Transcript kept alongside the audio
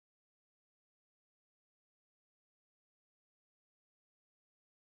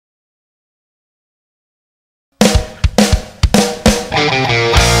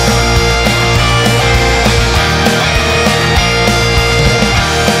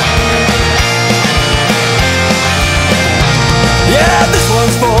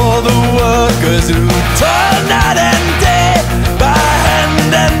workers who toil night and day, by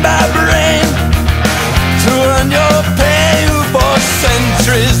hand and by brain, to earn your pay, who for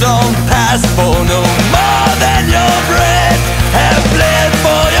centuries don't pass for no more than your bread, have bled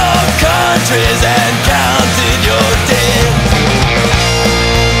for your countries and counted your dead.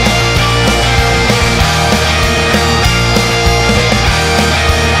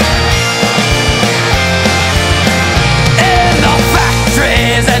 In the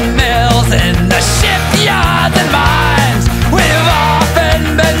factories and mills, in the shipyards and mines, we've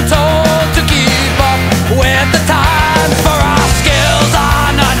often been told to keep up with the times, for our skills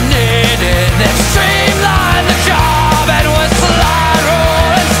are not needed. They've streamlined the job, and with slide rule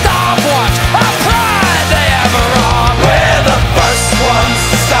and stopwatch, our pride they have wrong. We're the first ones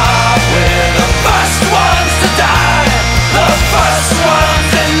to stop, we're the first ones to die, the first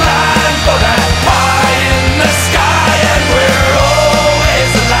ones in line for that pie in the sky, and we're always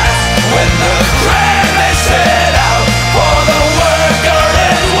the last when the crane is set out, for the worker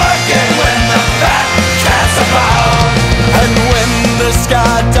is working when the fat cat's about. And when the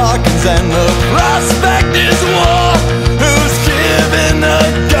sky darkens and the prospect is war, who's given a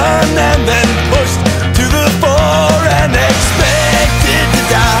gun and then pushed to the fore and expected to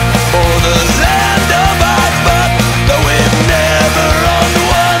die for the land of our birth, though we've never owned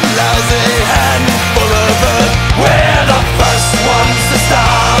one lousy handful of earth. We're the first ones to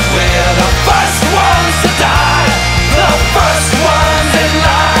stop, we're the first ones to die, the first ones in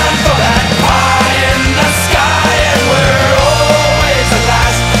line for that pie in the sky, and we're always the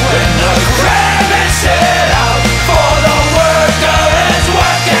last when the crane is set out, for the worker is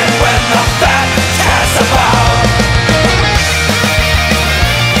working when the fat cat's about.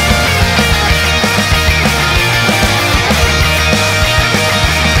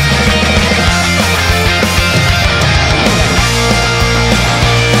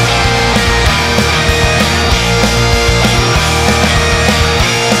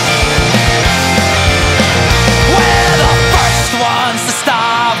 We're the first ones to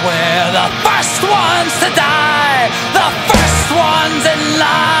starve, we're the first ones to die, the first ones in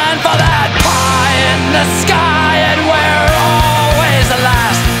line for that pie in the sky.